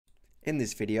In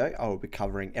this video, I will be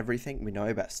covering everything we know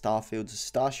about Starfield's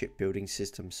starship building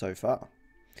system so far.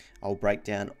 I will break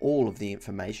down all of the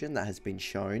information that has been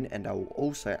shown, and I will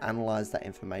also analyse that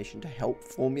information to help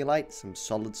formulate some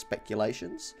solid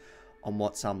speculations on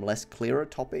what some less clearer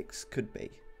topics could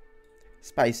be.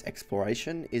 Space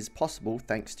exploration is possible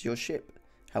thanks to your ship.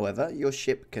 However, your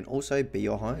ship can also be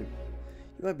your home.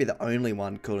 You won't be the only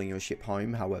one calling your ship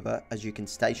home, however, as you can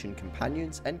station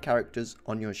companions and characters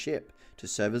on your ship to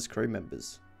serve as crew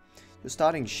members. Your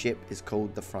starting ship is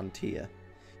called the Frontier.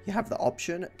 You have the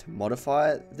option to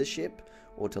modify the ship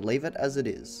or to leave it as it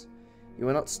is. You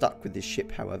are not stuck with this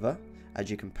ship, however,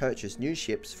 as you can purchase new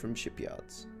ships from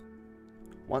shipyards.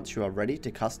 Once you are ready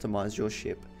to customize your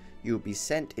ship, you will be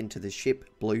sent into the ship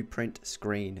blueprint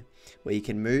screen, where you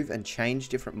can move and change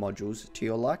different modules to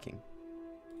your liking.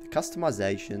 The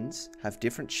customizations have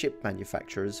different ship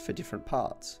manufacturers for different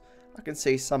parts. I can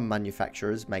see some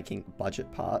manufacturers making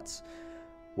budget parts,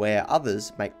 where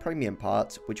others make premium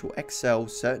parts which will excel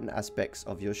certain aspects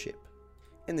of your ship.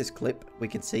 In this clip, we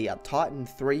can see a Titan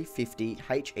 350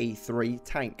 HE3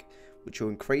 tank, which will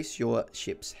increase your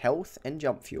ship's health and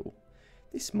jump fuel.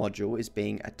 This module is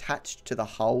being attached to the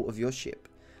hull of your ship.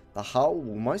 The hull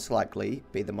will most likely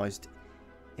be the most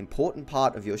important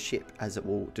part of your ship, as it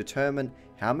will determine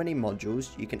how many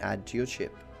modules you can add to your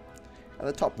ship. At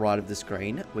the top right of the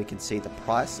screen, we can see the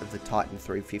price of the Titan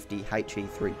 350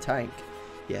 HE3 tank.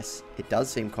 Yes, it does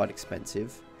seem quite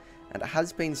expensive, and it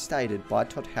has been stated by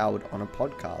Todd Howard on a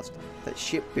podcast that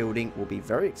shipbuilding will be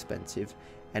very expensive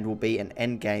and will be an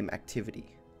endgame activity.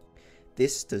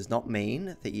 This does not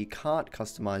mean that you can't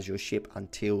customize your ship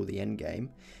until the endgame.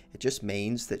 It just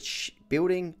means that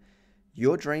building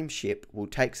your dream ship will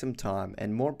take some time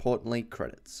and, more importantly,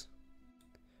 credits.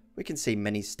 We can see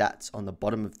many stats on the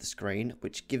bottom of the screen,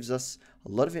 which gives us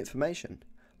a lot of information.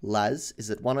 LAS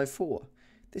is at 104.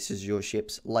 This is your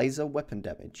ship's laser weapon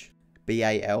damage.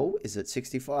 BAL is at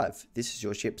 65. This is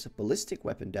your ship's ballistic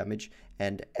weapon damage,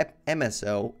 and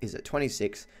MSL is at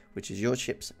 26, which is your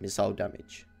ship's missile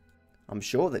damage. I'm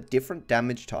sure that different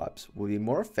damage types will be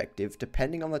more effective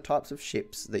depending on the types of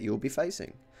ships that you'll be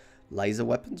facing. Laser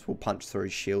weapons will punch through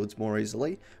shields more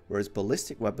easily, whereas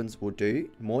ballistic weapons will do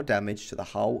more damage to the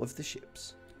hull of the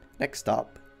ships. Next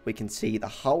up, we can see the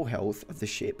hull health of the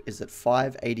ship is at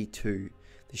 582,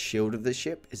 the shield of the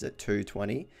ship is at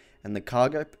 220, and the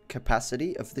cargo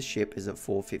capacity of the ship is at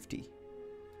 450.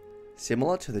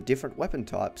 Similar to the different weapon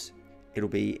types, it'll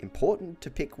be important to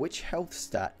pick which health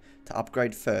stat to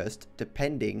upgrade first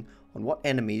depending on what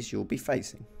enemies you'll be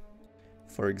facing.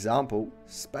 For example,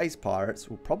 space pirates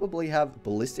will probably have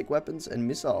ballistic weapons and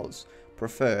missiles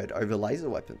preferred over laser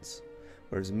weapons,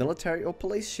 whereas military or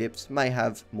police ships may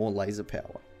have more laser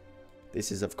power.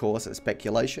 This is of course a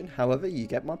speculation, however you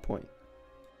get my point.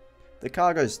 The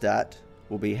cargo stat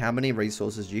will be how many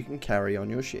resources you can carry on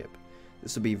your ship.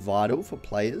 This will be vital for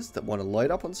players that want to load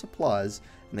up on supplies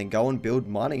and then go and build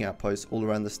mining outposts all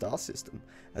around the star system,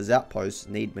 as outposts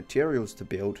need materials to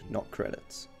build, not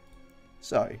credits.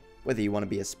 So, whether you want to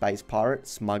be a space pirate,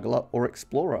 smuggler, or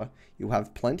explorer, you'll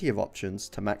have plenty of options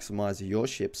to maximize your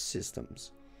ship's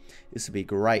systems. This will be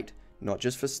great, not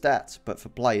just for stats, but for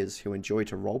players who enjoy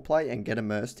to roleplay and get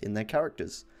immersed in their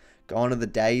characters. Gone are the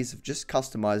days of just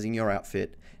customizing your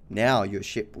outfit. Now your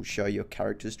ship will show your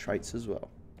character's traits as well.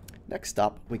 Next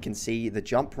up, we can see the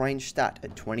jump range stat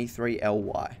at 23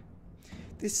 LY.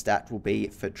 This stat will be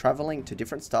for traveling to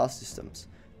different star systems.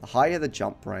 The higher the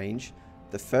jump range,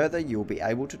 the further you will be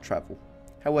able to travel.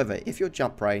 However, if your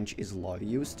jump range is low,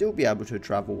 you will still be able to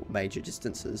travel major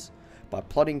distances by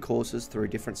plotting courses through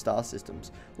different star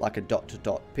systems, like a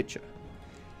dot-to-dot picture.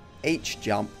 Each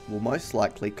jump will most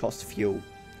likely cost fuel,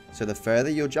 so the further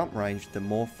your jump range, the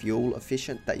more fuel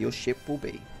efficient that your ship will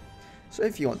be. So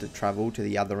if you want to travel to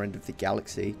the other end of the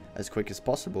galaxy as quick as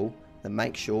possible, then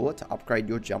make sure to upgrade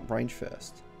your jump range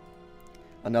first.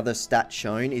 Another stat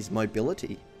shown is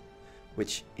mobility,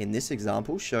 which in this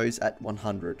example shows at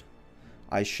 100.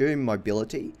 I assume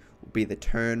mobility will be the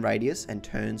turn radius and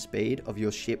turn speed of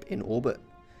your ship in orbit.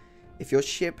 If your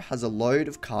ship has a load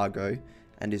of cargo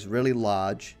and is really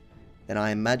large, then I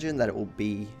imagine that it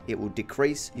will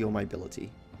decrease your mobility.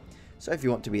 So if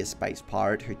you want to be a space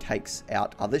pirate who takes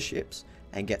out other ships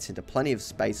and gets into plenty of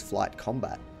space flight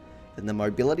combat, then the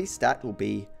mobility stat will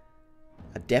be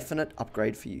a definite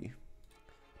upgrade for you.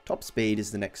 Top speed is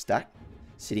the next stat,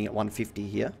 sitting at 150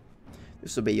 here.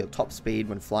 This will be your top speed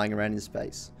when flying around in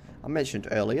space. I mentioned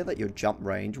earlier that your jump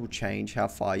range will change how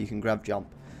far you can grab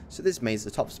jump, so this means the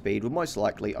top speed will most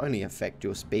likely only affect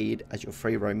your speed as you're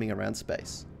free roaming around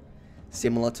space.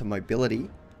 Similar to mobility,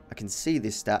 I can see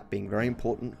this stat being very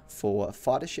important for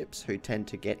fighter ships who tend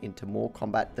to get into more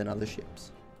combat than other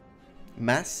ships.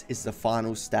 Mass is the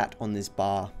final stat on this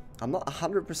bar. I'm not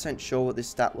 100% sure what this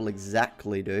stat will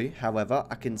exactly do, however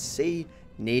I can see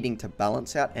needing to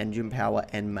balance out engine power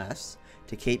and mass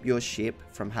to keep your ship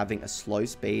from having a slow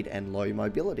speed and low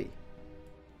mobility.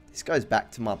 This goes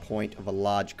back to my point of a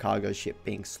large cargo ship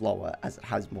being slower as it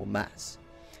has more mass.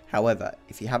 However,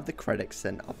 if you have the credits,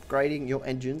 then upgrading your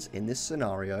engines in this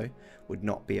scenario would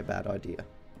not be a bad idea.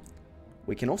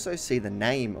 We can also see the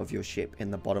name of your ship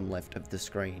in the bottom left of the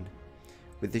screen,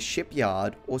 with the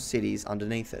shipyard or cities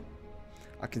underneath it.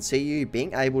 I can see you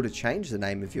being able to change the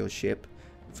name of your ship.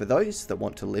 For those that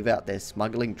want to live out their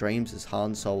smuggling dreams as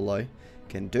Han Solo,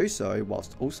 can do so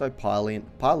whilst also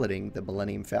piloting the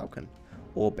Millennium Falcon,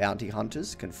 or bounty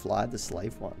hunters can fly the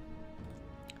Slave One.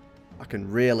 I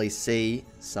can really see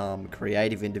some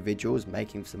creative individuals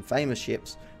making some famous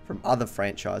ships from other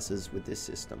franchises with this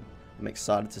system. I'm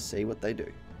excited to see what they do.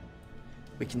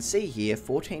 We can see here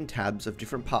 14 tabs of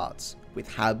different parts,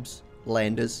 with hubs,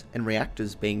 landers and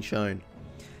reactors being shown.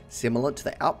 Similar to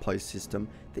the outpost system,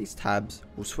 these tabs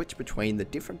will switch between the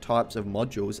different types of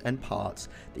modules and parts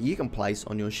that you can place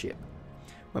on your ship.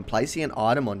 When placing an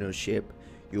item on your ship,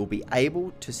 you'll be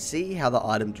able to see how the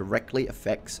item directly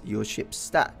affects your ship's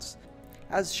stats.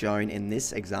 As shown in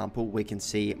this example, we can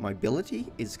see mobility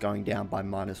is going down by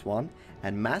 -1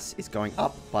 and mass is going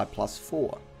up by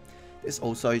 +4. This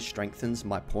also strengthens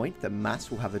my point that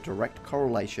mass will have a direct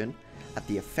correlation at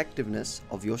the effectiveness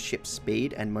of your ship's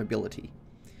speed and mobility.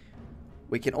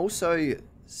 We can also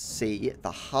see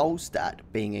the hull stat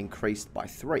being increased by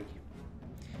 3.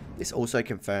 This also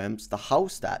confirms the hull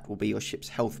stat will be your ship's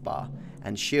health bar,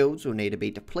 and shields will need to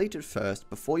be depleted first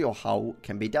before your hull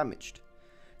can be damaged.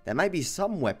 There may be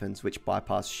some weapons which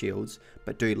bypass shields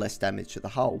but do less damage to the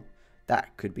hull.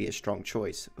 That could be a strong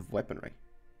choice of weaponry.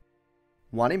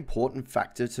 One important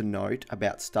factor to note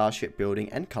about starship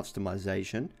building and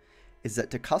customization is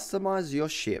that to customize your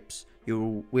ships,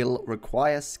 you will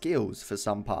require skills for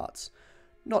some parts.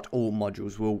 Not all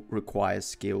modules will require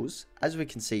skills. As we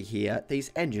can see here,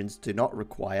 these engines do not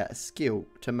require a skill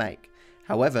to make.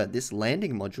 However, this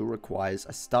landing module requires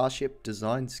a starship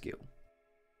design skill.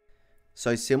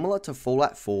 So similar to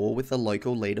Fallout 4 with the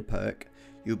local leader perk,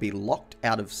 you'll be locked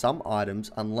out of some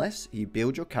items unless you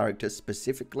build your character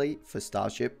specifically for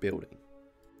starship building.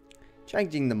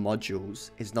 Changing the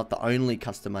modules is not the only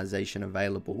customization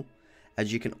available,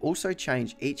 as you can also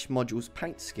change each module's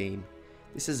paint scheme.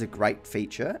 This is a great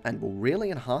feature and will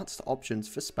really enhance the options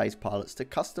for space pilots to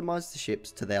customize the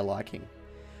ships to their liking.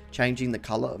 Changing the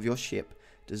color of your ship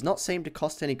does not seem to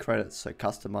cost any credits, so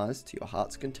customize to your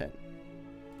heart's content.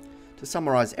 To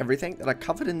summarize everything that I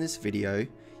covered in this video,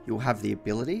 you'll have the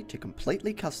ability to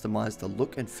completely customize the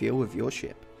look and feel of your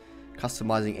ship.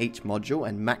 Customizing each module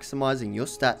and maximizing your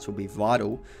stats will be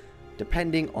vital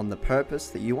depending on the purpose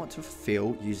that you want to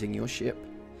fulfill using your ship.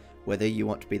 Whether you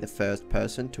want to be the first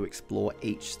person to explore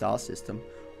each star system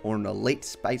or an elite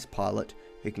space pilot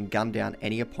who can gun down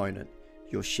any opponent,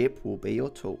 your ship will be your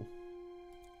tool.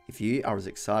 If you are as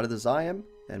excited as I am,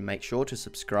 then make sure to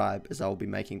subscribe, as I will be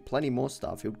making plenty more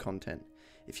Starfield content.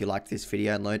 If you liked this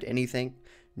video and learned anything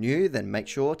new, then make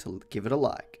sure to give it a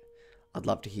like. I'd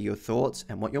love to hear your thoughts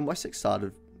and what you're most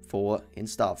excited for in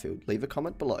Starfield. Leave a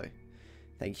comment below.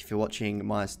 Thank you for watching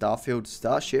my Starfield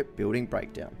Starship building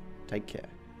breakdown. Take care.